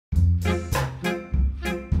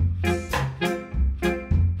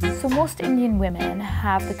most Indian women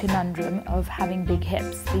have the conundrum of having big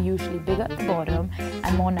hips. They're usually bigger at the bottom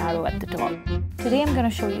and more narrow at the top. Today I'm going to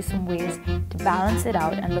show you some ways to balance it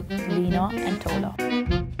out and look leaner and taller.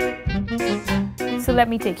 So let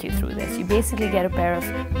me take you through this. You basically get a pair of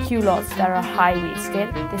culottes that are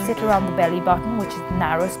high-waisted. They sit around the belly button, which is the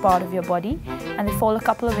narrowest part of your body, and they fall a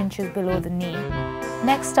couple of inches below the knee.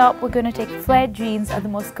 Next up, we're going to take flared jeans are the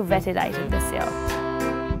most coveted item this year.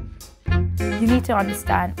 You need to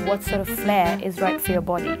understand what sort of flare is right for your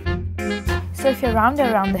body. So if you're rounder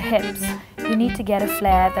around the hips, you need to get a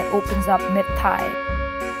flare that opens up mid-thigh.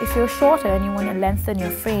 If you're shorter and you want to lengthen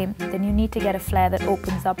your frame, then you need to get a flare that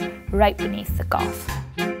opens up right beneath the calf.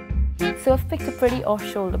 So I've picked a pretty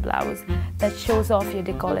off-shoulder blouse that shows off your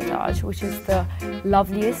décolletage, which is the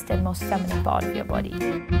loveliest and most feminine part of your body.